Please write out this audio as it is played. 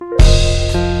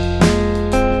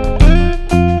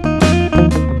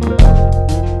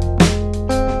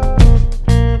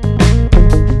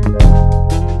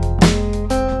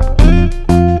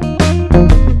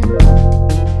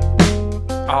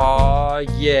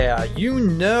yeah, you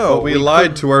know. But we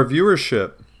lied to our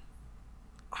viewership.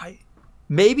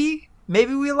 Maybe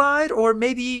we lied, or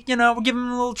maybe, we'll give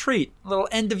them a little treat, a little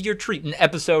end-of-year treat in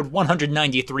episode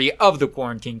 193 of the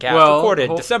Quarantine Cast,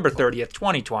 recorded December 30th,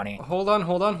 2020. Hold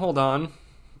on.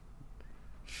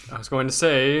 I was going to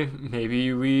say,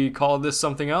 maybe we call this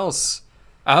something else.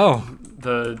 Oh.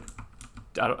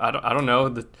 I don't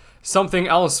know, something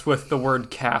else with the word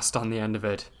cast on the end of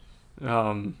it.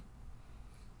 All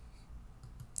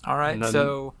right,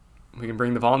 so we can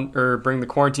bring the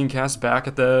Quarantine Cast back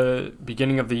at the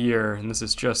beginning of the year, and this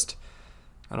is just,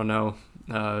 I don't know,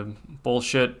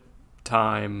 bullshit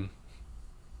time.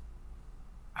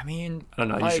 I mean, I don't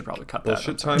know. You should probably cut that.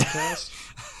 Bullshit time cast.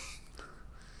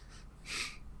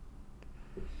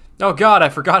 Oh God, I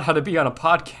forgot how to be on a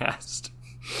podcast.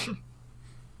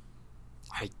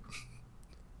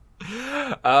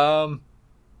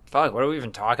 Fuck, what do we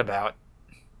even talk about?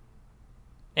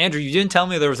 Andrew, you didn't tell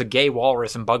me there was a gay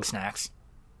walrus in Bugsnax.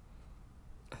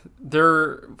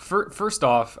 First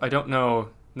off, I don't know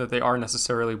that they are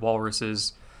necessarily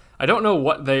walruses. I don't know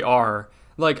what they are.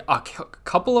 Like, a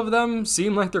couple of them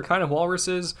seem like they're kind of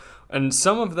walruses, and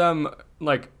some of them,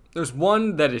 like, there's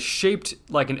one that is shaped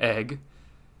like an egg,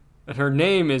 and her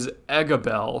name is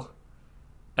Eggabell,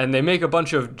 and they make a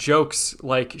bunch of jokes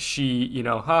like she,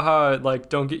 haha, like,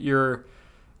 don't get your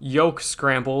yolk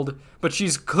scrambled, but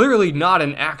she's clearly not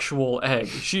an actual egg.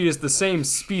 She is the same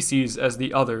species as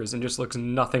the others and just looks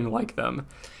nothing like them.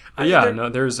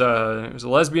 But there's a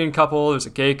lesbian couple, there's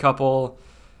a gay couple,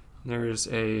 there's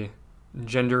a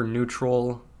gender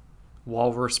neutral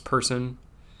walrus person.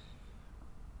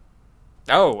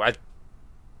 Oh, I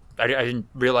didn't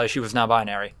realize she was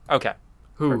non-binary. Okay.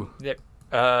 Who?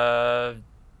 The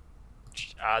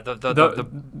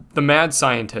mad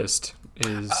scientist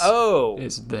is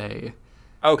they.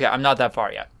 Okay, I'm not that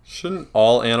far yet. Shouldn't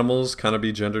all animals kind of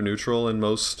be gender neutral in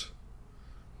most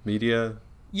media?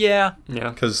 Yeah.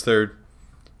 Because their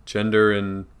gender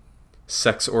and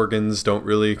sex organs don't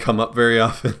really come up very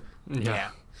often. Yeah.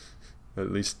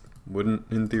 At least wouldn't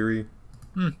in theory.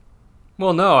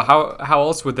 Well, no. How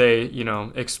else would they,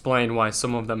 explain why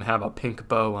some of them have a pink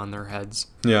bow on their heads?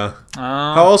 Yeah.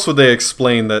 How else would they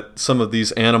explain that some of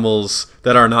these animals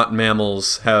that are not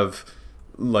mammals have,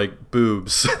 like,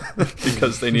 boobs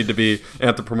because they need to be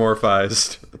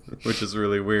anthropomorphized, which is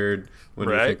really weird when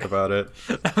you think about it.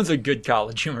 That was a good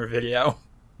college humor video.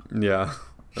 Yeah.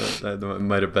 That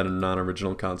might have been a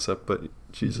non-original concept, but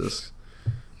Jesus.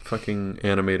 Fucking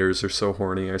animators are so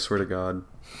horny, I swear to God.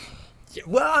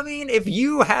 Well, I mean, if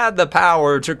you had the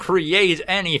power to create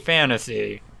any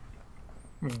fantasy,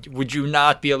 would you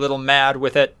not be a little mad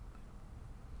with it?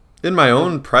 In my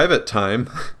own private time,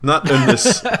 not in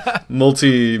this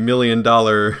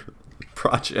multi-million-dollar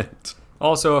project.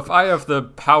 Also, if I have the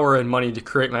power and money to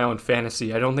create my own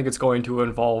fantasy, I don't think it's going to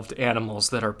involve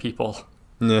animals that are people.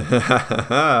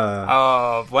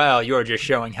 Oh, well, you're just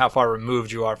showing how far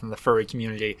removed you are from the furry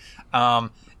community.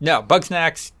 No,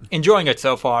 Bugsnax, enjoying it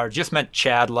so far. Just met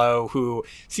Chad Lowe, who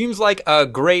seems like a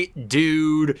great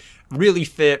dude, really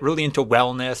fit, really into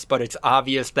wellness, but it's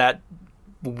obvious that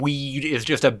weed is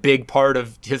just a big part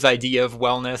of his idea of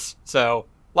wellness. So,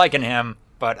 liking him.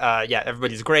 But,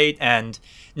 everybody's great. And,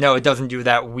 no, it doesn't do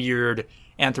that weird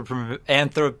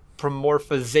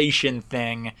anthropomorphization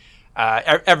thing.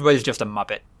 Everybody's just a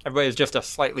Muppet. Everybody's just a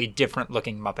slightly different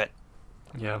looking Muppet.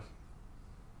 Yeah.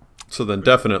 So then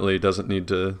definitely doesn't need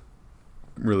to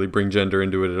really bring gender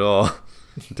into it at all.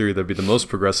 In theory, that'd be the most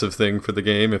progressive thing for the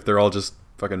game if they're all just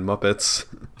fucking Muppets.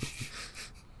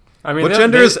 I mean, what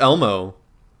gender is Elmo?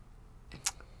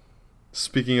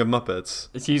 Speaking of Muppets.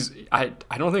 I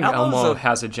don't think Elmo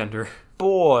has a gender.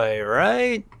 Boy,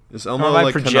 right? Is Elmo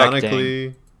like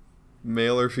canonically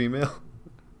male or female?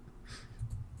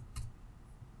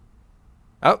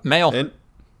 Oh, male.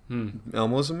 And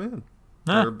Elmo's a man.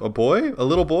 Huh. Or a boy? A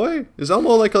little boy? Is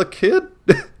Elmo like a kid?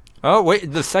 Oh,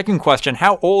 wait, the second question.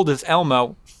 How old is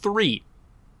Elmo? 3.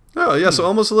 Oh, yeah, so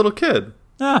Elmo's a little kid.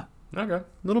 Ah. Okay.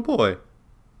 Little boy.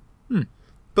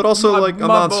 But also like a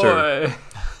monster. Boy.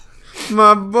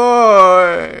 My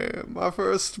boy. My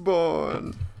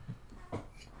firstborn.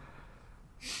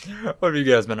 What have you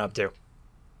guys been up to?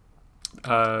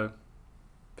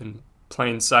 Been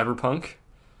playing Cyberpunk.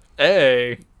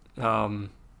 Hey. Been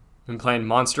playing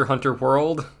Monster Hunter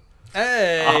World.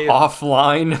 Hey.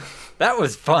 Offline. That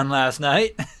was fun last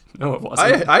night. No, it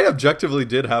wasn't. I objectively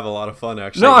did have a lot of fun,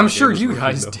 actually. No, I'm sure you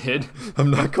guys did. I'm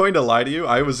not going to lie to you.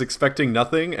 I was expecting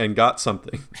nothing and got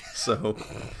something. So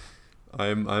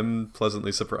I'm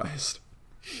pleasantly surprised.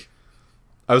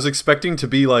 I was expecting to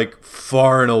be like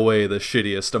far and away the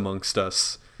shittiest amongst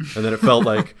us. And then it felt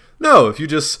like No, if you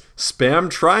just spam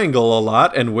triangle a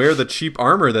lot and wear the cheap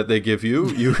armor that they give you,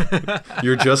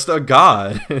 you're just a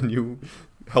god and you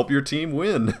help your team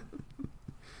win.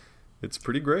 It's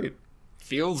pretty great.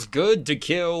 Feels good to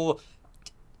kill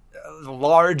a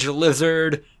large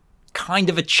lizard, kind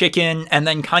of a chicken, and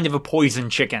then kind of a poison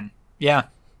chicken. Yeah.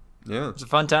 Yeah. It's a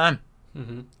fun time.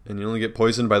 And you only get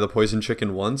poisoned by the poison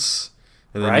chicken once.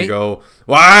 And then Right? you go,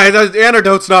 why? The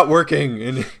antidote's not working.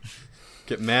 And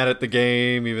get mad at the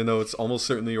game, even though it's almost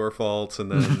certainly your fault. And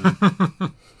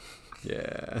then,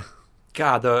 yeah.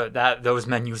 God, those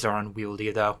menus are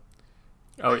unwieldy, though.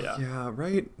 Oh yeah. Yeah,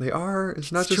 right? They are.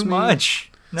 It's not It's just too me.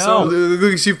 much. No. So,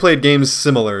 Lucas, you've played games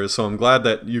similar, so I'm glad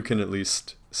that you can at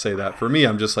least say that. For me,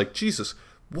 I'm just like, Jesus,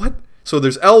 what? So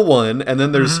there's L1, and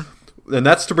then there's, and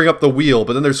that's to bring up the wheel,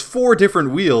 but then there's 4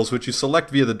 different wheels, which you select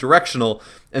via the directional,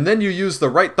 and then you use the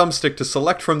right thumbstick to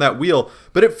select from that wheel,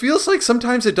 but it feels like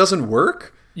sometimes it doesn't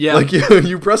work. Yeah. Like,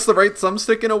 you press the right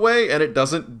thumbstick in a way, and it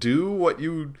doesn't do what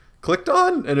you clicked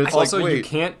on, and it's Also, like,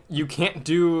 wait. you can't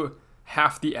do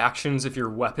half the actions if your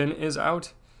weapon is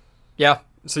out. Yeah.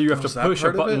 So you have is to that push a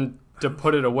part of button to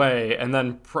put it away, and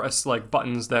then press like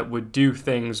buttons that would do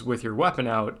things with your weapon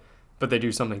out, but they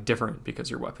do something different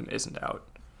because your weapon isn't out.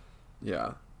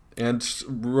 Yeah. And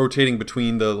rotating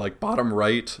between the, like, bottom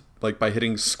right, like, by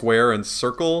hitting square and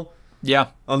circle Yeah.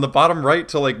 on the bottom right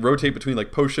to, like, rotate between,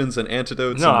 like, potions and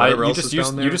antidotes No, and whatever you else just is use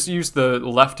down there. you just use the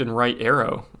left and right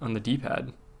arrow on the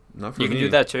D-pad. Not for You can me. do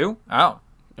that too? Oh.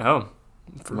 Oh,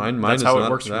 Mine that's is how not it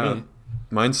works that. for me.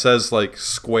 Mine says, like,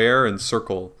 square and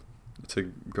circle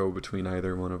to go between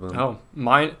either one of them. Oh,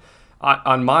 mine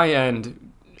on my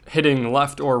end, hitting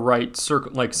left or right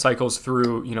circle like cycles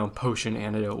through, potion,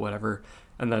 antidote, whatever,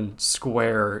 and then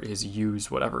square is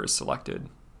use whatever is selected.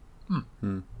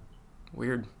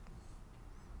 Weird.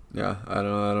 Yeah, I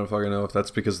don't fucking know if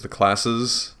that's because of the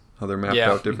classes, how they're mapped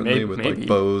Yeah, out differently with, maybe. like,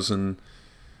 bows and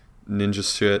ninja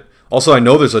shit. Also, I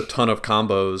know there's a ton of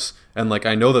combos, and, like,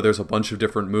 I know that there's a bunch of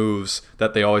different moves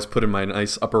that they always put in my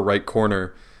nice upper right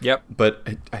corner. Yep. But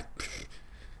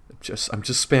I'm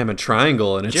just spamming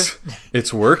triangle, and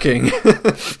it's working.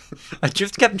 I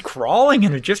just kept crawling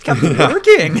and it just kept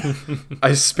working.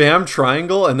 I spam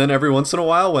triangle, and then every once in a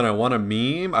while, when I want a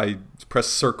meme, I press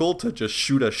circle to just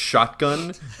shoot a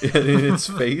shotgun in its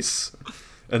face.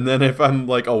 And then if I'm,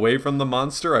 like, away from the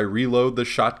monster, I reload the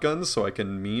shotgun so I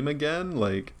can meme again.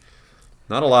 Like,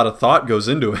 not a lot of thought goes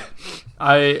into it.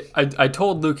 I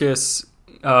told Lucas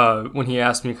when he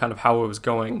asked me kind of how it was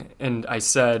going, and I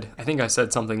think I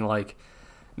said something like,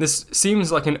 this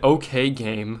seems like an okay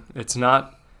game. It's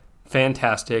not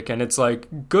fantastic, and it's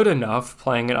like good enough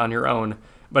playing it on your own,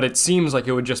 but it seems like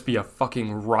it would just be a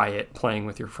fucking riot playing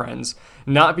with your friends.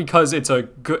 Not because it's a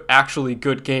actually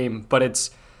good game, but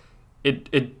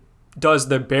it does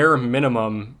the bare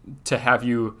minimum to have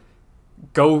you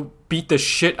go beat the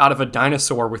shit out of a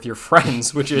dinosaur with your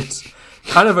friends, which is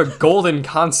kind of a golden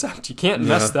concept. You can't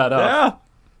mess that up.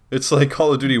 Yeah. It's like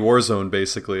Call of Duty Warzone,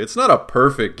 basically. It's not a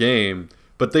perfect game,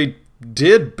 but they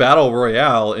did Battle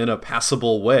Royale in a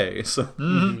passable way. So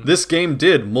this game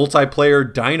did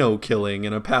multiplayer dino killing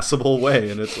in a passable way,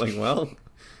 and it's like, well,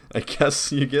 I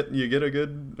guess you get a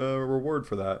good reward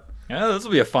for that. Yeah, this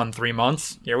will be a fun 3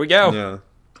 months. Here we go. Yeah.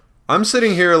 I'm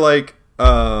sitting here like,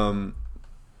 oh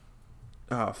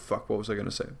fuck, what was I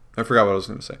gonna say? I forgot what I was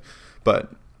gonna say.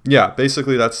 But yeah,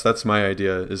 basically that's my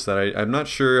idea, is that I'm not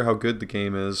sure how good the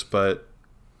game is, but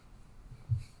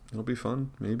it'll be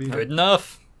fun, maybe. Good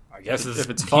enough. I guess is If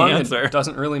it's the fun, answer. it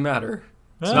doesn't really matter.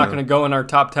 It's Yeah. not going to go in our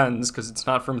top 10s because it's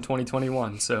not from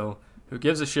 2021, so who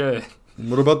gives a shit?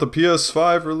 What about the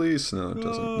PS5 release? No, it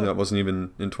doesn't. Yeah, it wasn't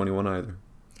even in 21 either.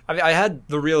 I mean, I had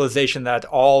the realization that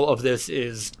all of this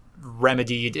is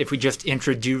remedied if we just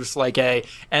introduce like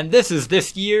and this is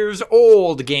this year's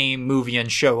old game, movie, and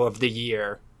show of the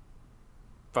year.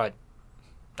 But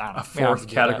I don't know. A We don't have fourth to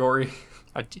do category.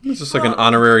 that. It's just like an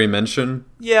honorary mention.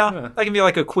 Yeah, Yeah. that can be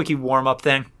like a quickie warm-up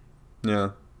thing.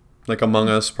 Yeah. Like Among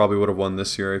Us probably would have won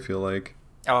this year, I feel like.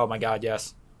 Oh my god,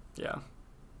 yes. Yeah.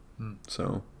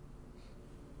 So.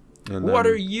 And What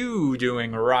then- are you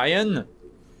doing, Ryan?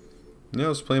 Yeah, I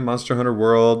was playing Monster Hunter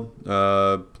World,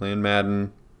 playing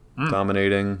Madden,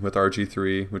 dominating with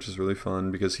RG3, which is really fun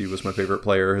because he was my favorite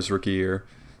player his rookie year.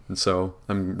 And so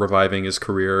I'm reviving his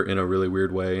career in a really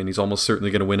weird way, and he's almost certainly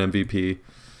going to win MVP.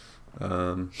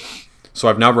 So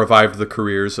I've now revived the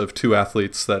careers of 2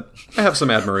 athletes that I have some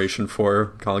admiration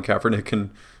for, Colin Kaepernick and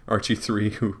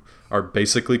RG3, who are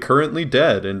basically currently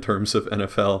dead in terms of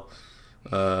NFL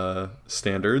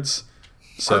standards.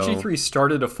 So, RG3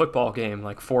 started a football game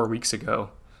like 4 weeks ago.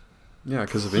 yeah,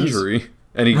 because of injury.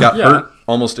 and he got Yeah. hurt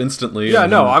almost instantly. Yeah,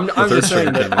 and no, then I'm the just third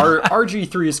saying string that came in.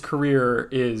 RG3's career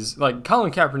is like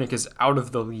Colin Kaepernick is out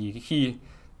of the league. He,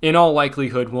 in all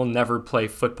likelihood, will never play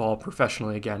football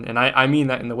professionally again, and I mean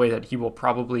that in the way that he will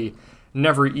probably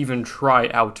never even try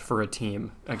out for a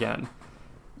team again.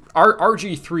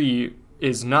 RG3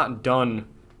 is not done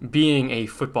being a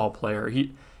football player.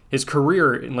 His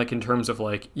career, in terms of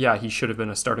he should have been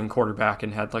a starting quarterback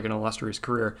and had like an illustrious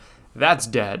career. That's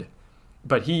dead,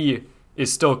 but he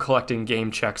is still collecting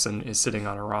game checks and is sitting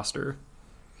on a roster.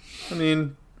 I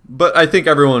mean, but I think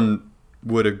everyone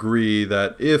would agree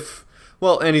that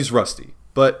and he's rusty,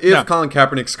 but if Colin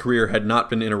Kaepernick's career had not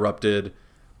been interrupted,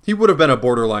 he would have been a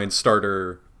borderline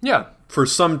starter Yeah, for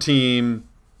some team,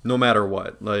 no matter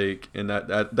what. And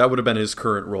that would have been his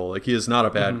current role. He is not a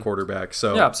bad quarterback.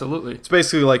 So yeah, absolutely. it's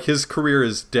basically his career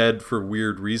is dead for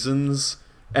weird reasons.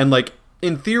 And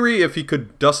in theory, if he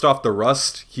could dust off the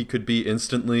rust, he could be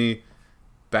instantly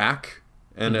back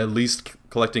and at least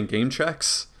collecting game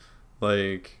checks,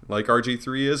 like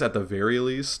RG3 is at the very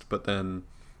least. But then,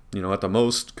 at the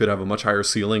most, could have a much higher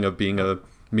ceiling of being a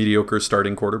mediocre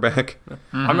starting quarterback.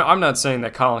 I'm not saying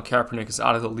that Colin Kaepernick is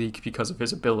out of the league because of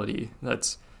his ability. I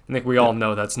think we all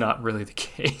know that's not really the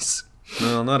case.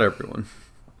 Well, not everyone.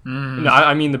 No,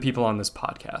 I mean the people on this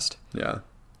podcast. Yeah.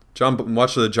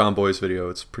 Watch the John Boy's video.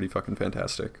 It's pretty fucking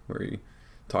fantastic, where he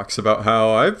talks about how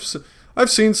I've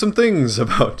seen some things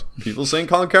about people saying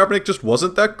Colin Kaepernick just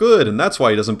wasn't that good, and that's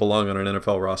why he doesn't belong on an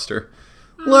NFL roster.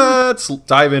 Let's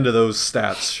dive into those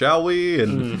stats, shall we?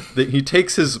 And he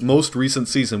takes his most recent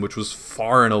season, which was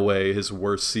far and away his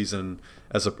worst season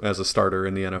as a starter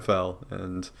in the NFL,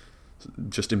 and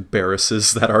just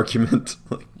embarrasses that argument.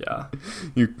 Yeah.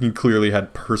 You clearly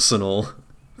had personal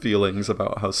feelings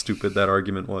about how stupid that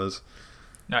argument was.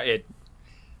 No,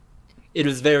 it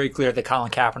was very clear that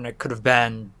Colin Kaepernick could have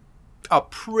been a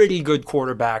pretty good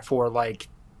quarterback for I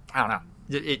don't know.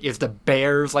 Is the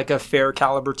Bears a fair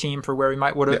caliber team for where he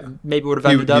would have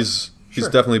ended up? He's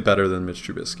definitely better than Mitch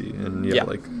Trubisky, and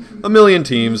a million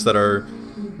teams that are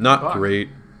not great.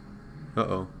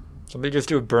 Somebody just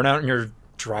do a burnout in your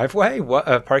driveway? What,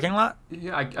 a parking lot?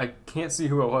 Yeah, I can't see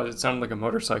who it was. It sounded like a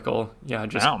motorcycle. Yeah,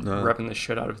 just revving the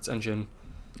shit out of its engine.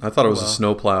 I thought it was a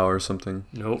snowplow or something.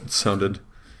 Nope. It sounded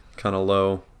kind of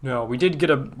low. No, we did get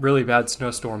a really bad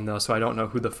snowstorm though, so I don't know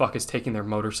who the fuck is taking their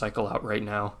motorcycle out right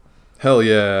now. Hell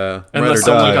yeah. Unless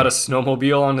someone got a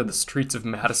snowmobile onto the streets of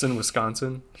Madison,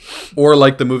 Wisconsin. Or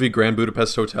the movie Grand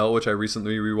Budapest Hotel, which I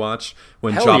recently rewatched,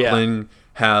 when Joplin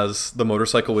has the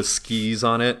motorcycle with skis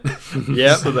on it.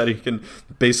 Yeah. So that he can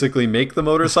basically make the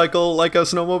motorcycle like a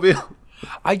snowmobile.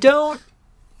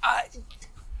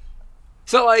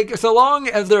 So long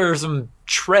as there are some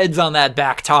treads on that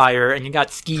back tire and you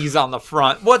got skis on the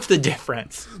front, what's the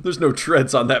difference? There's no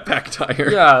treads on that back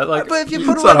tire. Yeah, but if you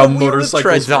put That's not how a wheel with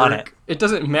treads on it. It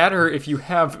doesn't matter if you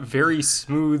have very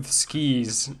smooth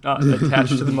skis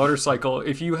attached to the motorcycle.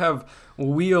 If you have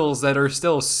wheels that are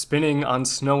still spinning on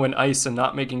snow and ice and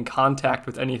not making contact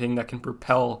with anything that can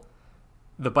propel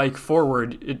the bike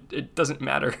forward, it doesn't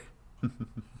matter.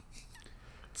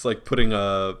 It's like putting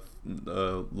a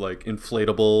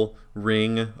inflatable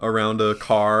ring around a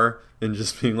car and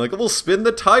just being we'll spin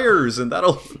the tires and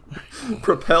that'll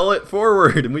propel it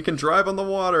forward and we can drive on the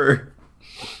water.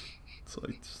 It's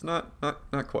it's not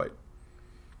quite.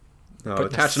 No,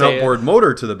 attach an outboard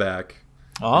motor to the back.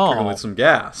 With some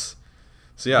gas.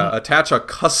 So attach a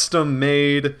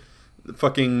custom-made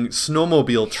fucking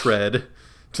snowmobile tread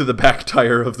to the back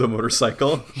tire of the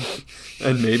motorcycle,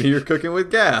 and maybe you're cooking with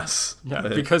gas. Yeah,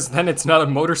 because then it's not a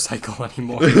motorcycle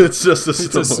anymore. It's just a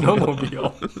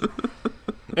snowmobile.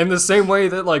 In the same way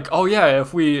that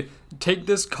if we take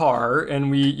this car and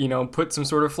we, put some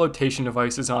sort of flotation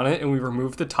devices on it and we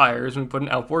remove the tires and we put an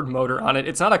outboard motor on it,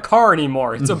 it's not a car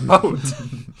anymore, it's a boat.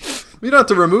 You don't have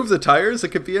to remove the tires, it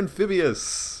could be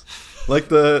amphibious. Like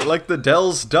the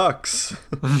Dell's ducks.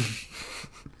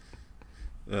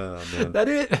 Oh, man.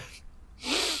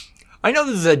 I know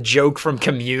this is a joke from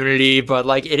Community, but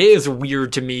it is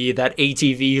weird to me that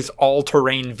ATVs,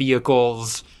 all-terrain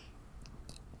vehicles,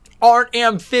 aren't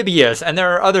amphibious, and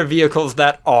there are other vehicles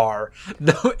that are.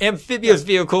 The amphibious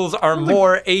vehicles are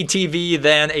more ATV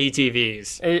than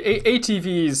ATVs.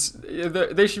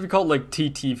 ATVs, they should be called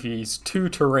TTVs,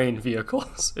 two-terrain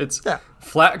vehicles. It's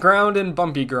flat ground and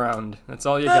bumpy ground. That's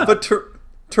all you got. But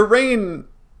terrain...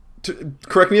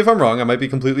 correct me if I'm wrong, I might be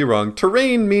completely wrong.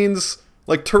 Terrain means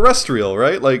terrestrial,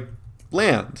 right?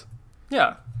 Land.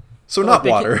 Yeah. So not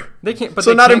water. They can't. But so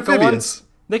they not can't amphibians.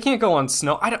 They can't go on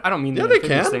snow. I don't mean the they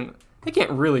amphibious can. thing. They can't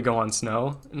really go on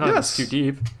snow. Not if it's too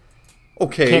deep.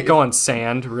 Okay. Can't go on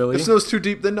sand, really. If snow's too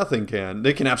deep, then nothing can.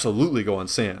 They can absolutely go on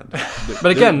sand.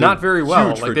 But again, not very well.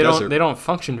 huge Like for they desert. don't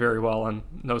function very well on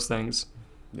those things.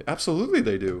 Absolutely,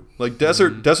 they do. Like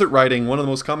desert riding, one of the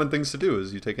most common things to do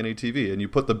is you take an ATV and you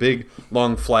put the big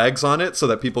long flags on it so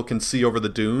that people can see over the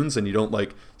dunes and you don't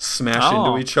like smash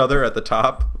into each other at the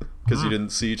top because you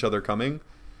didn't see each other coming.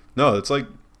 No,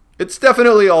 it's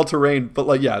definitely all terrain, but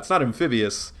like it's not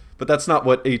amphibious. But that's not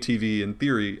what ATV in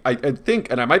theory. I think,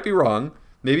 and I might be wrong.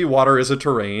 Maybe water is a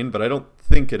terrain, but I don't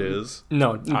think it is.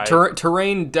 No,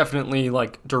 terrain definitely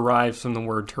like derives from the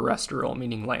word terrestrial,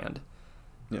 meaning land.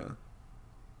 Yeah.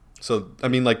 So I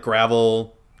mean, like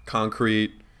gravel,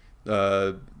 concrete,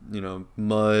 mud,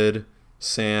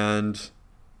 sand,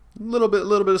 little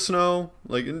bit of snow.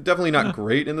 Like definitely not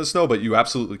great in the snow, but you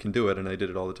absolutely can do it, and I did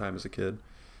it all the time as a kid.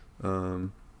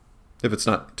 If it's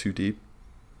not too deep.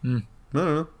 I don't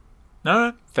know.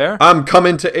 No, fair. I'm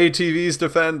coming to ATV's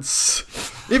defense.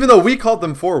 Even though we called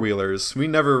them four-wheelers, we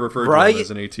never referred to them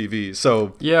as an ATV.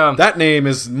 So that name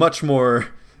is much more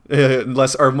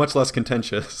much less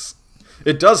contentious.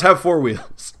 It does have four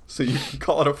wheels, so you can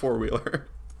call it a four-wheeler.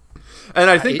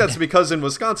 And I think that's because in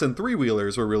Wisconsin,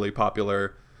 three-wheelers were really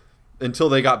popular until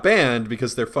they got banned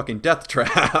because they're fucking death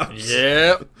traps.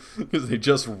 Yep. Because they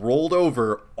just rolled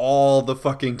over all the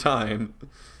fucking time.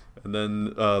 And then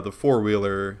the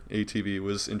four-wheeler ATV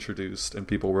was introduced, and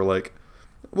people were like,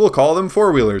 we'll call them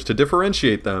four-wheelers to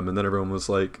differentiate them. And then everyone was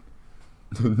like,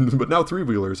 but now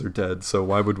three-wheelers are dead, so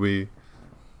why would we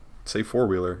say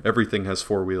four-wheeler? Everything has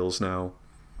four wheels now.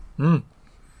 You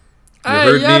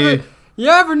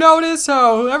ever notice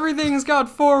how everything's got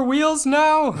four wheels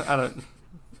now? I don't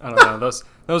know.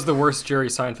 That was the worst Jerry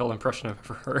Seinfeld impression I've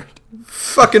ever heard.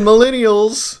 Fucking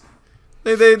millennials.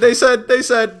 They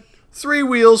said 3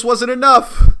 wheels wasn't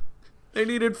enough. They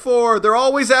needed 4. They're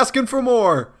always asking for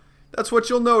more. That's what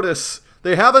you'll notice.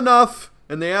 They have enough,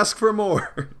 and they ask for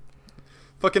more.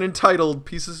 Fucking entitled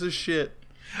pieces of shit.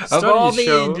 Of all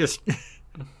the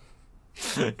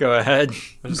Go ahead.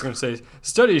 I'm just going to say,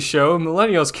 studies show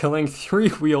millennials killing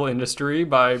 3-wheel industry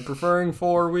by preferring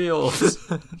 4 wheels.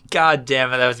 God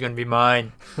damn it, that was going to be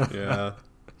mine. Yeah,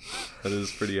 that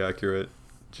is pretty accurate.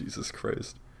 Jesus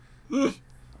Christ.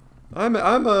 I'm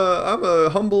a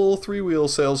humble 3-wheel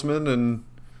salesman, and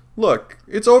look,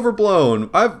 it's overblown.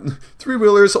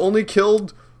 3-wheelers only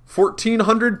killed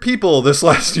 1,400 people this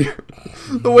last year.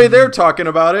 The way they're talking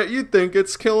about it, you'd think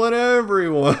it's killing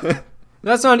everyone.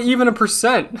 That's not even a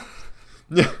percent.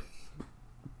 Yeah.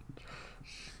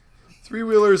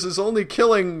 3-wheelers is only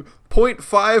killing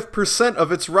 0.5%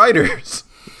 of its riders.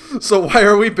 So why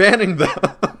are we banning them?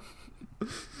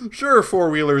 Sure,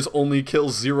 4-wheelers only kill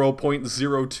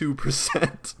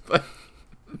 0.02%, but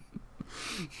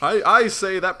I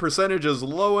say that percentage is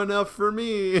low enough for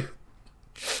me.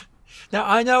 Now,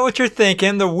 I know what you're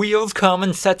thinking. The wheels come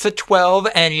in sets of 12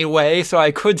 anyway, so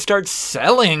I could start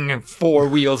selling 4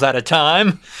 wheels at a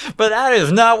time. But that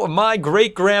is not what my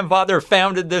great-grandfather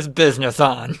founded this business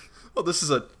on. Well, this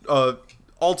is a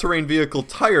all-terrain vehicle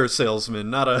tire salesman,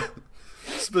 not a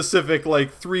specific,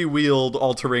 3-wheeled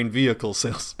all-terrain vehicle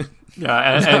salesman.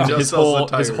 Yeah, and his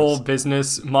whole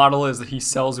business model is that he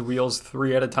sells wheels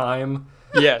 3 at a time.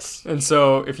 Yes. And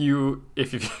so if you've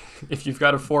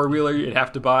got a 4-wheeler, you'd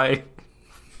have to buy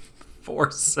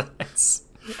 4 sets.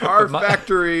 Our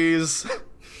factories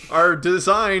are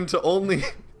designed to only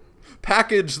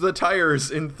package the tires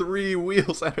in 3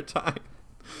 wheels at a time.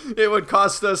 It would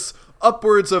cost us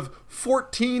upwards of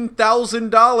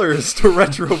 $14,000 to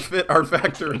retrofit our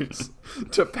factories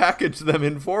to package them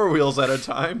in 4 wheels at a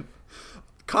time.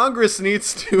 Congress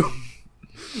needs to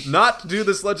not do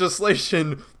this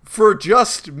legislation for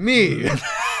just me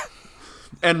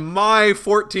and my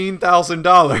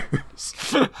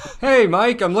 $14,000. Hey,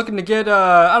 Mike, I'm looking to get,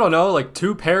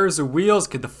 2 pairs of wheels.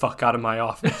 Get the fuck out of my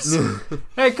office.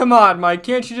 Hey, come on, Mike.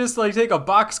 Can't you just, take a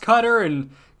box cutter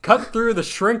and cut through the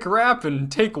shrink wrap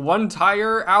and take 1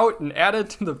 tire out and add it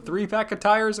to the 3-pack of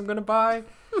tires I'm going to buy?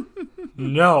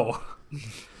 No.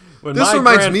 When This my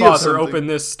reminds me of grandfather something. opened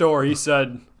this store, he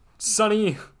said,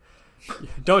 Sonny,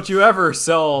 don't you ever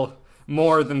sell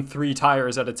more than 3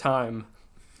 tires at a time.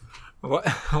 What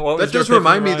That does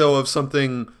remind me, though, of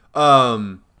something,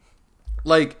 do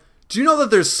you know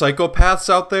that there's psychopaths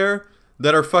out there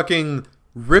that are fucking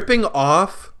ripping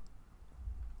off,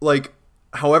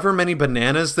 however many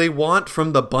bananas they want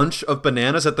from the bunch of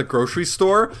bananas at the grocery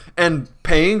store and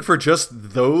paying for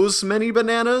just those many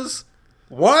bananas?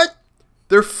 What?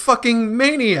 They're fucking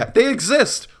maniac. They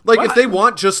exist. If they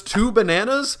want just 2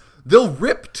 bananas, they'll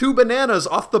rip 2 bananas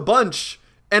off the bunch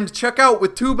and check out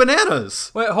with 2 bananas.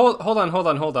 Wait, hold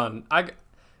on.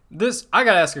 I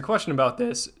gotta ask a question about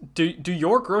this. Do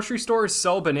your grocery stores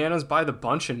sell bananas by the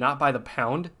bunch and not by the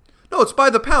pound? No, it's by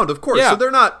the pound, of course. Yeah. So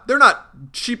they're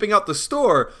not cheaping out the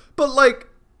store, but like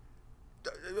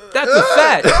That's a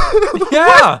fact.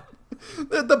 Yeah.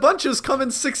 the bunches come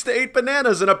in 6 to 8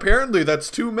 bananas, and apparently that's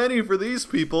too many for these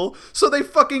people. So they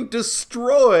fucking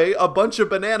destroy a bunch of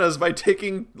bananas by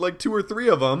taking like 2 or 3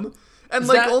 of them, and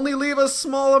like only leave a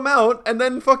small amount, and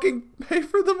then fucking pay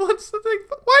for the ones that they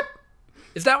what?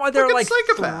 Is that why there are like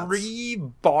psychopaths. 3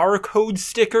 barcode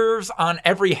stickers on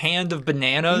every hand of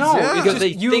bananas? No, Yeah. because they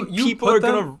you think people are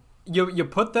gonna. You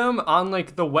put them on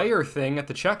like the weigher thing at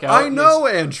the checkout. I know,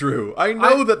 Andrew. I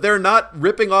know that they're not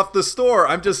ripping off the store.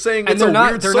 I'm just saying it's and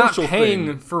weird they're not social paying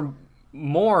thing. for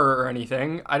more or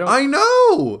anything. I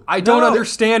know. don't No.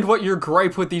 understand what your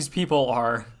gripe with these people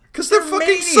are. Because they're fucking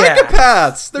maniacs.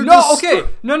 psychopaths. They're No, okay.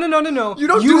 No. You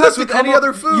don't do have this to with come any up-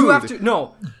 other food. You have to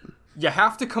no. You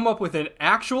have to come up with an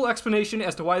actual explanation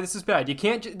as to why this is bad. You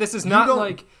can't. This is not don't-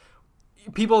 like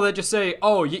people that just say,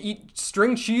 "Oh, you eat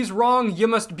string cheese wrong. You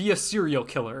must be a serial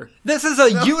killer." This is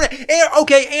a unit.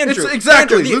 Okay, Andrew. It's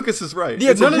exactly. Andrew, Lucas is right. the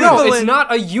It's a No, equivalent- it's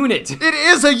not a unit. It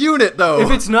is a unit, though.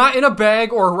 If it's not in a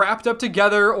bag or wrapped up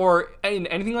together or in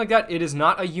anything like that, it is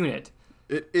not a unit.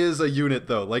 It is a unit,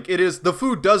 though. Like, it is. The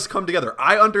food does come together.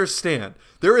 I understand.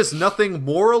 There is nothing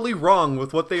morally wrong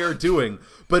with what they are doing,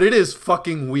 but it is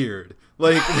fucking weird.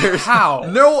 Like, there's How?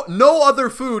 no other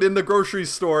food in the grocery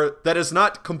store that is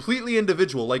not completely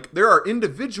individual. Like, there are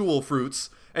individual fruits,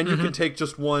 and you can take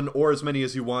just one or as many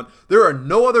as you want. There are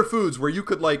no other foods where you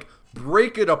could, like,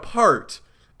 break it apart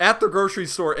at the grocery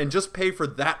store and just pay for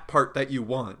that part that you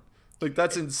want. Like,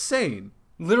 that's insane.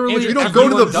 Literally, Andrew, you don't go to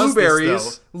everyone the does this,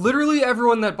 blueberries. though. Literally,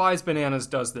 everyone that buys bananas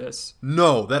does this.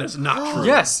 No, that is not true.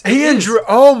 Yes, it is. Andrew.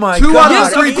 Oh my 2 god. out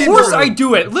Yes, of 3 of people. course I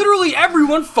do it. Literally,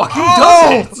 everyone fucking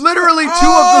Oh! does it. Literally 2 of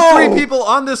the 3 people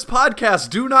on this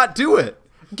podcast do not do it.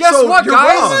 Guess So what, you're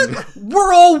guys? wrong.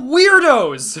 We're all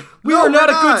weirdos. We No, are not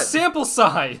we're a good not. sample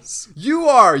size. You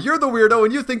are. You're the weirdo,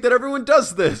 and you think that everyone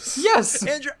does this. Yes.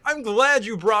 Andrew, I'm glad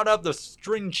you brought up the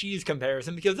string cheese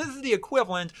comparison because this is the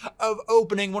equivalent of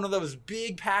opening one of those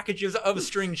big packages of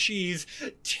string cheese,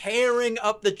 tearing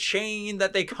up the chain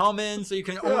that they come in so you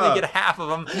can Yeah. only get half of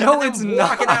them. No, and then it's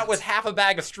walking not. out with half a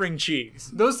bag of string cheese.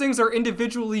 Those things are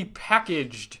individually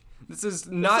packaged. This is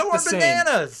not So the are same.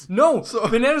 bananas. No, So-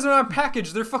 bananas are not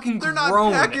packaged. They're fucking They're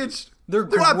grown. not packaged. They're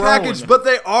not grown. packaged, but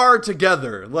they are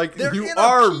together. Like, They're you in a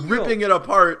are peel. ripping it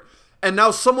apart. And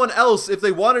now someone else, if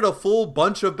they wanted a full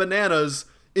bunch of bananas,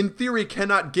 in theory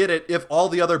cannot get it if all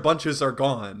the other bunches are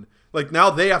gone. Like, now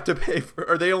they have to pay for,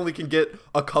 or they only can get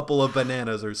a couple of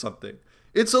bananas or something.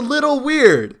 It's a little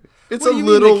weird. It's What a do you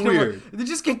mean little they can- weird. They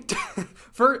just get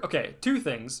okay, 2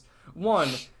 things. One,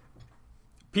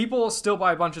 people still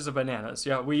buy bunches of bananas.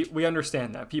 Yeah, we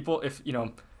understand that. People, if you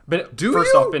know, Do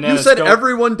first you? off, bananas You said don't,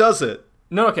 everyone does it.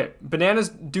 No, okay. Bananas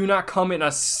do not come in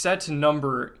a set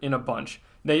number in a bunch.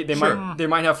 They Sure.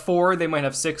 might have 4, they might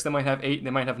have 6, they might have 8, they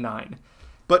might have 9.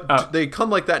 But they come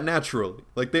like that naturally.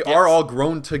 Like, they are all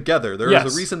grown together. There is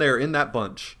Yes. a reason they are in that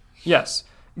bunch. Yes.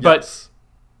 But Yes.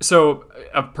 so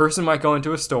a person might go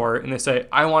into a store and they say,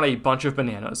 "I want a bunch of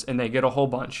bananas," and they get a whole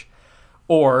bunch.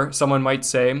 Or someone might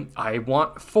say, "I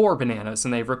want 4 bananas,"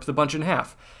 and they rip the bunch in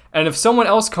half. And if someone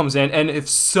else comes in, and if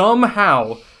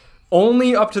somehow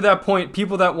only up to that point,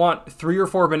 people that want 3 or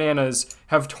 4 bananas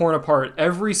have torn apart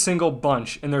every single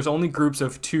bunch, and there's only groups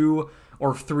of 2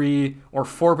 or 3 or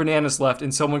 4 bananas left,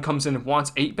 and someone comes in and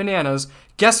wants 8 bananas,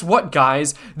 guess what,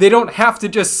 guys? They don't have to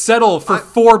just settle for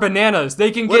 4 bananas. They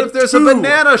can What get if there's 2. a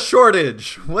banana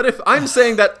shortage? What if I'm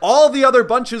saying that all the other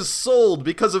bunches sold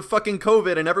because of fucking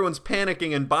COVID and everyone's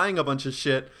panicking and buying a bunch of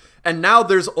shit, and now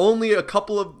there's only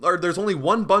there's only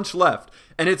 1 bunch left,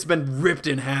 and it's been ripped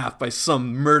in half by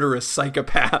some murderous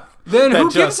psychopath. Then that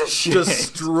who gives just a shit?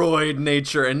 destroyed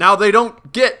nature, and now they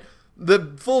don't get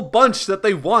the full bunch that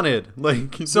they wanted.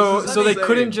 Like, So this is they insane.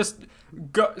 couldn't just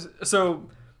go. So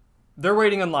they're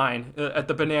waiting in line at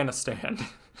the banana stand,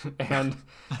 and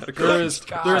there's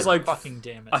God like fucking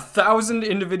damn it. 1,000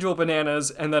 individual bananas,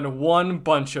 and then 1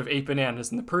 bunch of 8 bananas,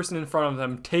 and the person in front of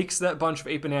them takes that bunch of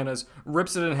 8 bananas,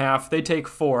 rips it in half. They take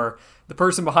 4. The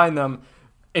person behind them,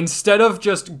 instead of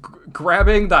just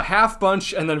grabbing the half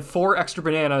bunch and then 4 extra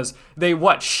bananas, they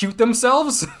shoot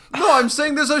themselves? No, I'm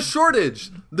saying there's a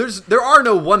shortage. There are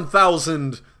no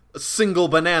 1,000 single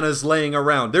bananas laying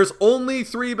around. There's only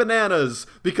 3 bananas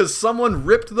because someone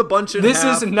ripped the bunch in This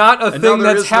half. is not a and now thing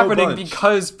there that's is no happening bunch.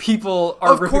 because people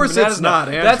are Of ripping course bananas it's now. not,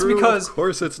 Andrew. That's because Of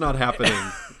course it's not happening.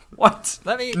 What?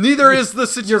 Let me. Neither is the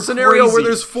scenario where crazy.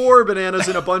 there's 4 bananas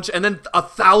in a bunch and then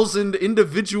 1,000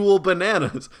 individual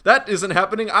bananas. That isn't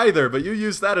happening either, but you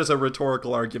use that as a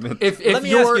rhetorical argument. If Let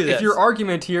me ask you if this. your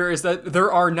argument here is that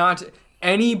there are not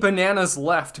any bananas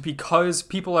left because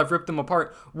people have ripped them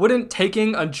apart, wouldn't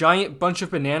taking a giant bunch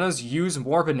of bananas use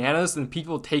more bananas than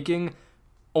people taking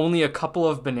only a couple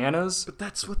of bananas? But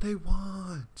that's what they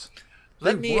want.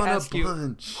 Let They me want ask a you-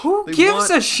 bunch. Who They gives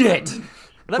want- a shit?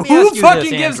 Let me Who ask you fucking this,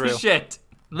 gives Andrew. a shit?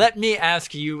 Let me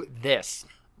ask you this.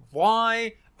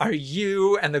 Why are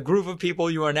you and the group of people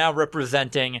you are now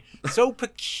representing so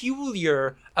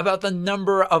peculiar about the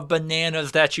number of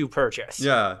bananas that you purchase?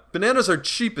 Yeah, bananas are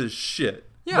cheap as shit.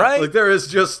 Yeah. Right? Like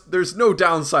there's no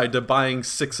downside to buying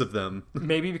 6 of them.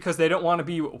 Maybe because they don't want to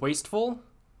be wasteful.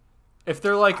 If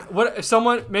they're like, what?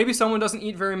 If maybe someone doesn't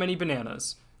eat very many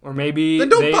bananas, or maybe Then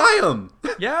don't buy them.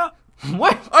 Yeah?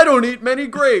 What? I don't eat many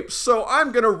grapes, so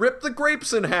I'm gonna rip the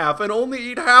grapes in half and only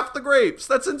eat half the grapes.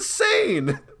 That's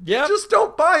insane. Yep. Just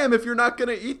don't buy them if you're not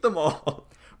gonna eat them all.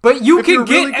 But you If can you're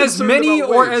get really as concerned many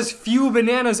about or waste. as few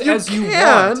bananas as you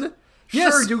can. want.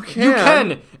 Yes, Sure, you can. You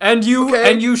can, and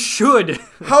Okay. you should.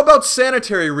 How about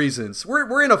sanitary reasons?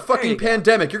 We're in a fucking you go.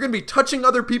 pandemic. You're gonna be touching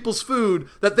other people's food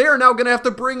that they are now gonna have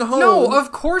to bring home. No,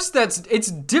 of course it's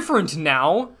different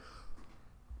now.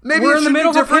 Maybe we're it in the should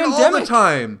middle be of a different all the pandemic.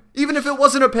 time. Even if it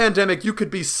wasn't a pandemic, you could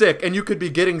be sick and you could be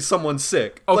getting someone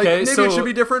sick. Like, Okay, maybe so- it should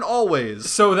be different always.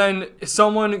 So then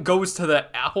someone goes to the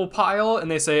apple pile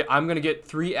and they say, "I'm gonna get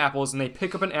 3 apples," and they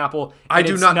pick up an apple. I and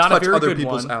do it's not not a touch very other good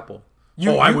people's one. apple.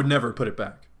 I you- would never put it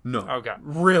back. No. Okay.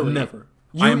 Really? Never.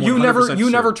 You, I am you 100% never you sure.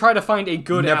 never try to find a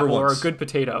good Never apple or a once. good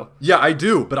potato. Yeah, I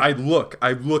do, but I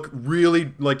look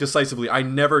really like decisively. I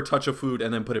never touch a food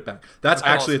and then put it back. That's I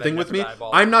actually a also thing think with me. that's a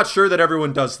eyeball. I'm not sure that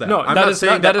everyone does that. No, I'm that not is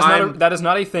saying not, that is I'm, not that is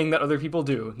not a thing that other people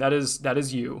do. That is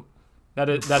you. That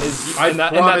is I and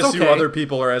that, promise and that's you okay. other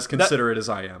people are as considerate as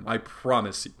I am. I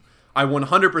promise you. I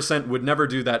 100% would never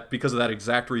do that because of that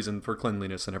exact reason for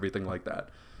cleanliness and everything like that.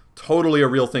 Totally a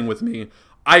real thing with me.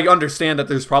 I understand that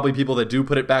there's probably people that do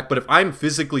put it back, but if I'm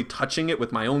physically touching it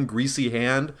with my own greasy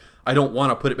hand, I don't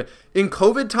want to put it back. In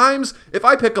COVID times, if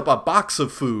I pick up a box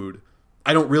of food,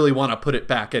 I don't really want to put it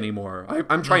back anymore.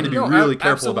 I'm trying to be really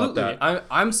careful about that.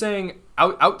 I'm saying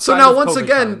outside. So now, of once COVID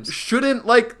again, times, shouldn't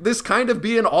like this kind of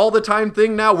be an all the time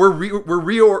thing now?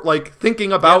 We're like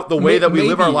thinking about the way that we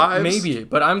live our lives. Maybe,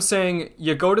 but I'm saying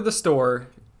you go to the store,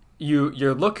 you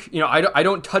look. I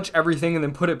don't touch everything and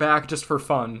then put it back just for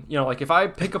fun. Like if I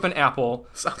pick up an apple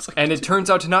Sounds like and it turns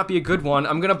out to not be a good one,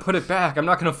 I'm gonna put it back. I'm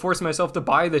not gonna force myself to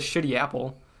buy this shitty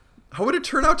apple. How would it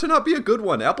turn out to not be a good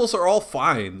one? Apples are all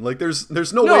fine. Like there's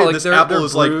no No, way like this they're apple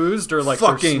is like bruised or like they're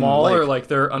fucking small like or like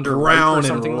they're underripe brown or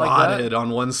something and like rotted that. on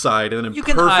one side and then You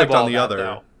can perfect eyeball on the that, other.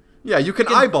 though. Yeah, you can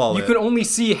eyeball You it. can only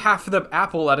see half the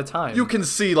apple at a time. You can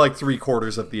see like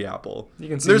 3/4 of the apple. You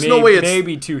can see there's no way it's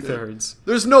maybe 2/3.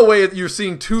 There's no way you're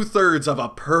seeing 2/3 of a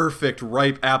perfect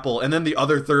ripe apple, and then the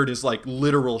other third is like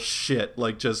literal shit,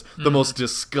 like just the most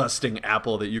disgusting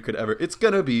apple that you could ever. It's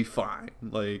gonna be fine.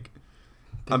 Like,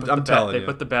 I'm telling They you.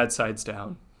 put the bad sides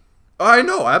down. I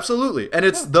know, absolutely, and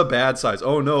it's the bad size.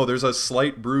 Oh no, there's a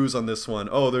slight bruise on this one.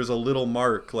 Oh, there's a little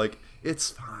mark. Like,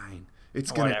 it's fine.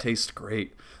 It's gonna Whatever. taste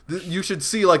great. You should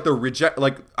see like the reject.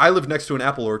 Like, I lived next to an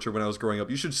apple orchard when I was growing up.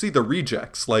 You should see the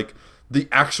rejects, like the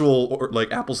actual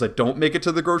like apples that don't make it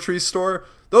to the grocery store.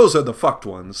 Those are the fucked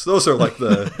ones. Those are like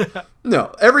the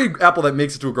no. Every apple that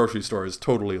makes it to a grocery store is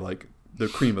totally like the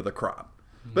cream of the crop.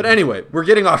 But anyway, we're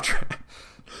getting off track.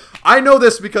 I know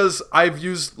this because I've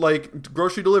used like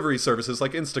grocery delivery services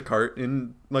like Instacart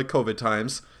in like COVID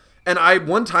times, and I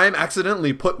one time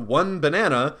accidentally put one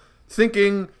banana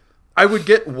thinking I would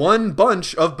get one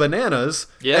bunch of bananas,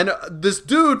 Yep. and this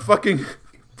dude fucking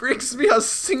brings me a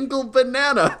single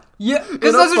banana. Yeah, in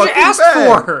because a that's what you fucking asked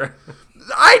bag. for.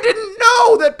 I didn't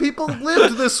know that people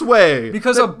lived this way.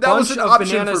 Because that, a bunch an of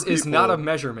option bananas for is people. not a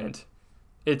measurement.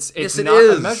 It's Yes, it not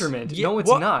a is. measurement. Yeah, No, it's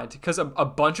what? not. Because a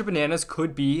bunch of bananas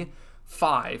could be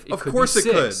 5. It Of could course be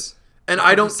it could. 6. And It I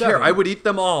could be don't care. 7. I would eat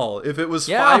them all. If it was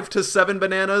Yeah. 5 to 7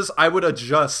 bananas, I would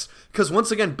adjust. Because once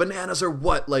again, bananas are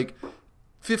what? Like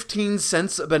 15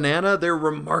 cents a banana? They're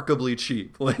remarkably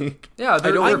cheap. Like, Yeah,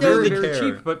 they're, I don't they're very, really very care.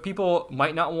 cheap, but people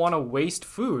might not want to waste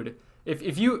food.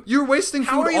 If you You're wasting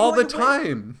How food are you all the going to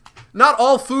time. Not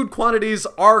all food quantities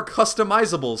are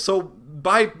customizable. So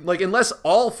by like unless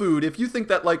all food, if you think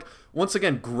that like once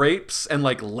again grapes and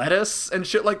like lettuce and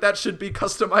shit like that should be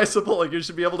customizable, like you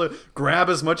should be able to grab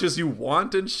as much as you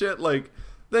want and shit, like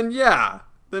then yeah,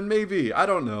 then maybe. I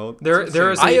don't know. there It's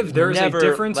there is insane. I have a, there is a never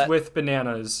difference let- with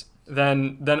bananas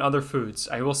than other foods.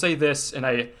 I will say this, and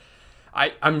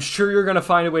I'm sure you're gonna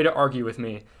find a way to argue with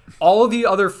me. all of the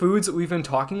other foods that we've been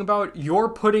talking about, you're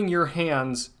putting your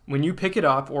hands, when you pick it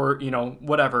up or,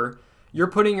 whatever, you're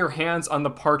putting your hands on the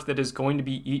part that is going to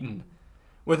be eaten.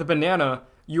 With a banana,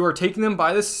 you are taking them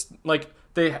by this, like,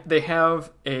 they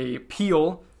have a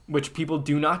peel, which people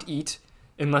do not eat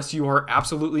unless you are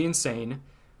absolutely insane.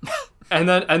 And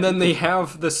then they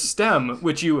have the stem,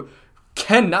 which you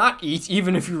cannot eat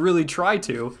even if you really try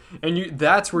to, and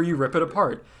that's where you rip it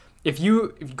apart. If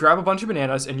you grab a bunch of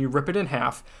bananas and you rip it in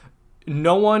half,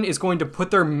 no one is going to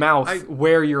put their mouth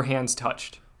where your hands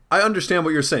touched. I understand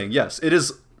what you're saying. Yes, it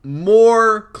is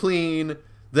more clean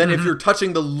than if you're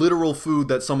touching the literal food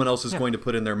that someone else is going to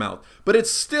put in their mouth. But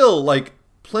it's still, like,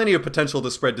 plenty of potential to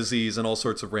spread disease and all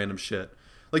sorts of random shit.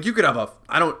 Like, you could have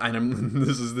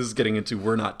this is getting into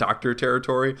we're not doctor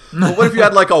territory. But what if you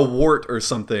had, like, a wart or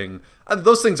something?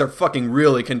 Those things are fucking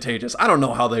really contagious. I don't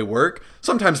know how they work.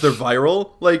 Sometimes they're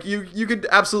viral. Like, you could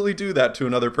absolutely do that to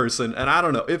another person. And I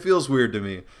don't know. It feels weird to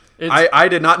me. I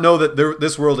did not know that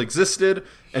this world existed.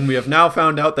 And we have now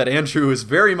found out that Andrew is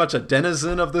very much a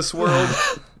denizen of this world.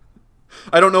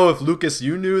 I don't know if, Lucas,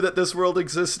 you knew that this world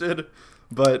existed.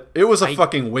 But it was a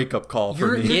fucking wake-up call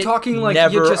for me. You're talking like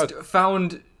you just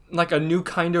found like a new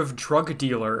kind of drug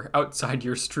dealer outside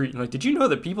your street. Like, did you know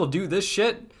that people do this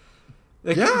shit?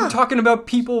 Like, You're talking about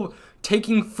people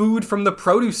taking food from the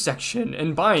produce section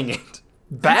and buying it.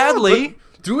 Badly. Yeah,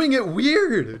 doing it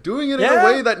weird. Doing it in a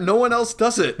way that no one else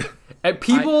does it. And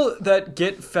people that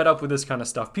get fed up with this kind of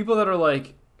stuff, people that are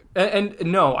like, and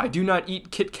no, I do not eat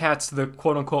Kit Kats the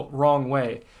quote-unquote wrong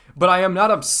way. But I am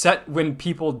not upset when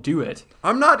people do it.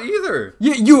 I'm not either.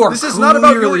 You are. This is not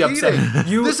about your upset.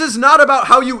 eating. This is not about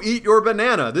how you eat your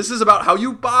banana. This is about how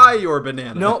you buy your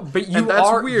banana. No, but you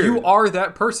are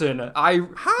that person.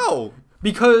 How?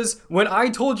 Because when I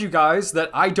told you guys that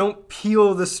I don't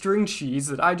peel the string cheese,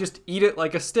 that I just eat it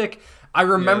like a stick, I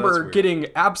remember getting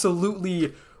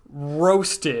absolutely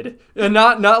roasted, and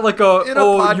not like you're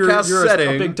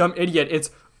a big dumb idiot. It's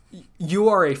you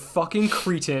are a fucking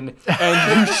cretin,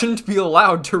 and you shouldn't be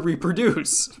allowed to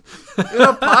reproduce. In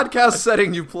a podcast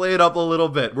setting, you play it up a little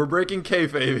bit. We're breaking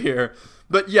kayfabe here.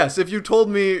 But yes, if you told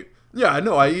me, yeah,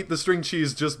 no, I eat the string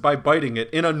cheese just by biting it,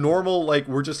 in a normal, like,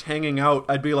 we're just hanging out,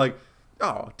 I'd be like,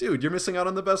 oh, dude, you're missing out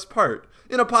on the best part.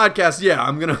 In a podcast, yeah,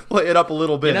 I'm going to play it up a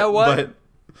little bit. You know what? But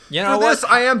this,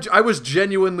 I was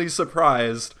genuinely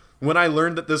surprised when I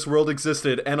learned that this world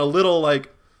existed, and a little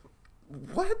like,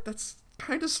 what? That's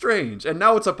kind of strange. And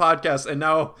now it's a podcast, and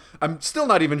now I'm still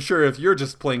not even sure if you're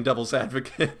just playing devil's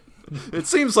advocate. It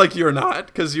seems like you're not,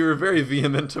 because you're very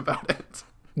vehement about it.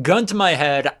 Gun to my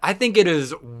head, I think it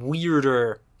is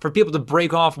weirder for people to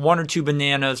break off 1 or 2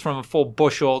 bananas from a full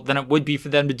bushel than it would be for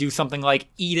them to do something like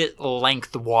eat it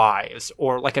lengthwise,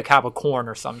 or like a cob of corn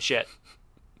or some shit.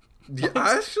 Yeah,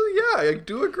 actually, yeah, I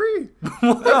do agree.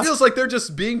 That feels like they're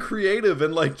just being creative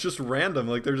and like just random.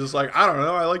 Like they're just like, I don't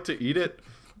know, I like to eat it.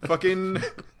 Fucking,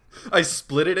 I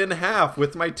split it in half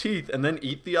with my teeth and then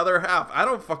eat the other half. I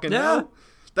don't fucking know.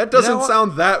 That doesn't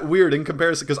sound that weird in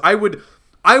comparison, because I would,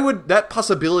 that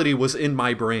possibility was in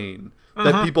my brain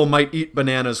that people might eat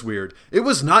bananas weird. It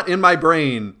was not in my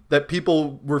brain that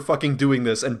people were fucking doing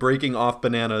this and breaking off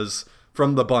bananas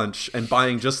from the bunch and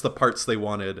buying just the parts they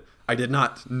wanted. I did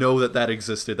not know that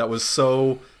existed. That was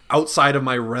so outside of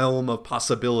my realm of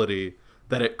possibility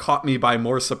that it caught me by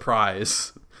more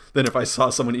surprise than if I saw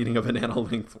someone eating a banana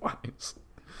lengthwise.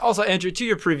 Also, Andrew, to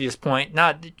your previous point,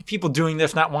 not people doing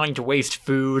this, not wanting to waste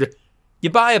food. You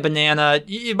buy a banana,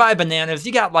 you buy bananas,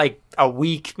 you got like a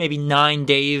week, maybe 9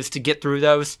 days to get through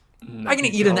those. I can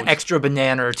eat an extra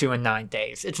banana or 2 in 9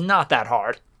 days. It's not that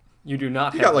hard. You do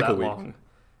not have like that a week. long.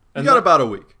 You got about a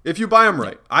week. If you buy them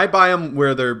right. I buy them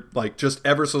where they're like just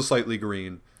ever so slightly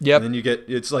green. Yep. And then you get,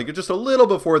 it's like just a little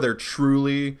before they're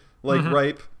truly like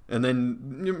ripe. And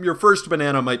then your first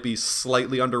banana might be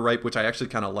slightly underripe, which I actually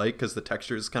kind of like because the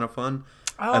texture is kind of fun.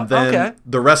 Oh, and then okay.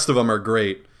 The rest of them are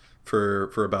great for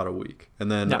about a week. And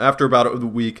then after about a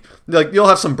week, like you'll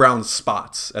have some brown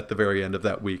spots at the very end of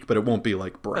that week, but it won't be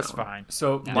like brown. That's fine.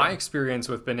 So my experience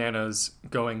with bananas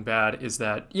going bad is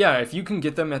that, yeah, if you can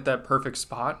get them at that perfect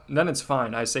spot, then it's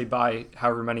fine. I say buy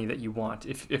however many that you want.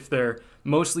 If they're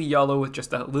mostly yellow with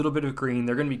just a little bit of green,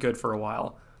 they're going to be good for a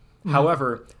while.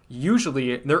 However,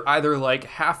 usually they're either like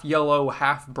half yellow,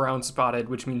 half brown spotted,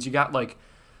 which means you got like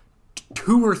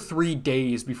 2 or 3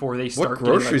 days before they start. What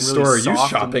grocery getting, like, really store are you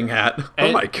shopping at?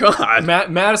 Oh my god!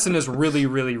 Madison is really,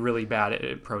 really, really bad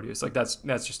at produce. Like that's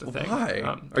just a thing.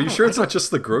 Why? Are you sure it's not just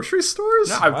the grocery stores?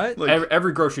 No,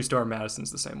 every grocery store in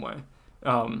Madison's the same way.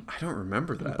 I don't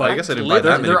remember that. But I guess I didn't buy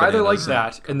that many They're either like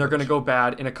bananas. that, and they're going to go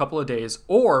bad in a couple of days,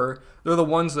 or they're the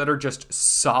ones that are just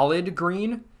solid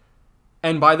green.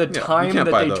 and by the you time can't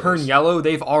that buy they those. turn yellow,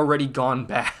 they've already gone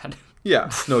bad.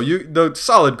 Yeah, no, the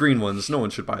solid green ones, no one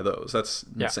should buy those. That's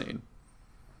Yeah. insane.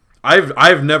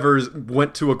 I've never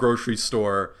went to a grocery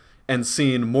store and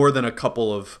seen more than a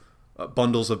couple of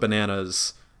bundles of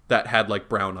bananas that had like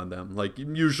brown on them. Like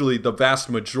usually the vast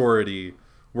majority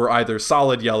were either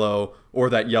solid yellow or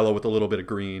that yellow with a little bit of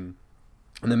green.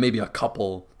 And then maybe a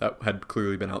couple that had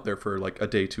clearly been out there for like a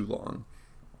day too long.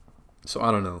 So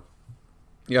I don't know.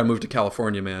 You gotta move to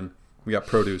California, man. We got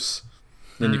produce.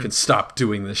 Then you can stop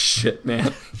doing this shit,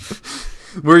 man.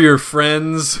 We're your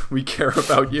friends. We care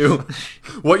about you.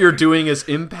 What you're doing is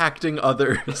impacting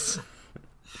others.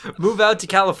 Move out to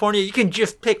California. You can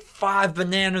just pick 5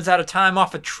 bananas at a time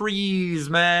off of trees,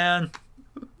 man.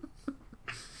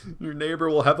 Your neighbor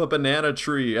will have a banana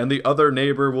tree, and the other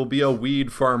neighbor will be a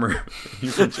weed farmer.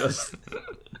 You can just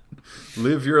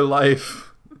live your life.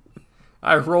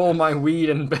 I roll my weed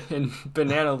in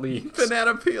banana leaves.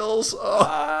 Banana peels.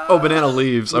 Oh, banana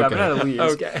leaves. Okay. Yeah, banana leaves.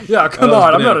 Okay. Yeah, come I love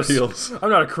on. I'm banana not peels.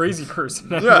 a crazy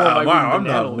person. I roll Yeah, my weed wow, in I'm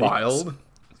banana not leaves. wild.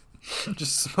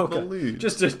 Just smoke Believe.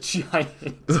 just a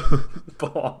giant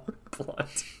ball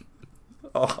blunt.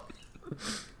 Oh,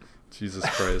 Jesus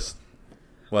Christ.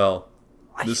 Well,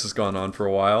 this has gone on for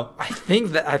a while. I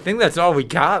think that's all we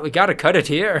got. We got to cut it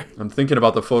here. I'm thinking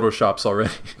about the Photoshops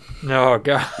already. Oh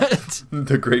god.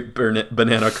 The great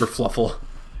banana kerfluffle.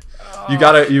 You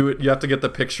have to get the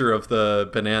picture of the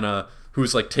banana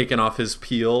who's like taking off his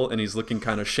peel and he's looking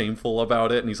kind of shameful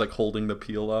about it and he's like holding the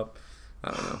peel up. I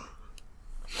don't know.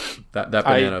 That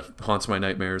banana haunts my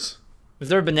nightmares. Was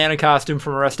there a banana costume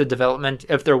from Arrested Development?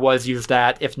 If there was, use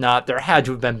that. If not, there had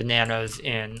to have been bananas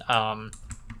in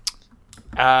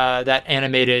that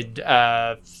animated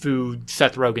food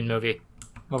Seth Rogen movie.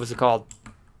 What was it called?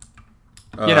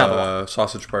 You know the one.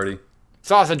 Sausage Party.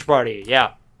 Sausage Party,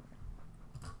 yeah.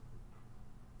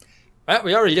 Well,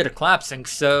 we already did a clap sync,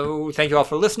 so thank you all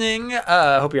for listening.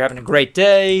 Hope you're having a great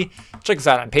day. Check us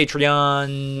out on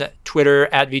Patreon, Twitter,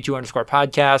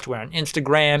 @V2_podcast. We're on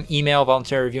Instagram, email,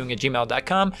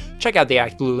 voluntaryreviewing@gmail.com. Check out the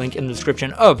ActBlue link in the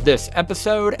description of this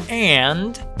episode,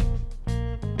 and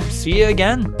see you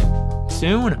again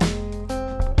soon.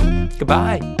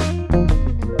 Goodbye.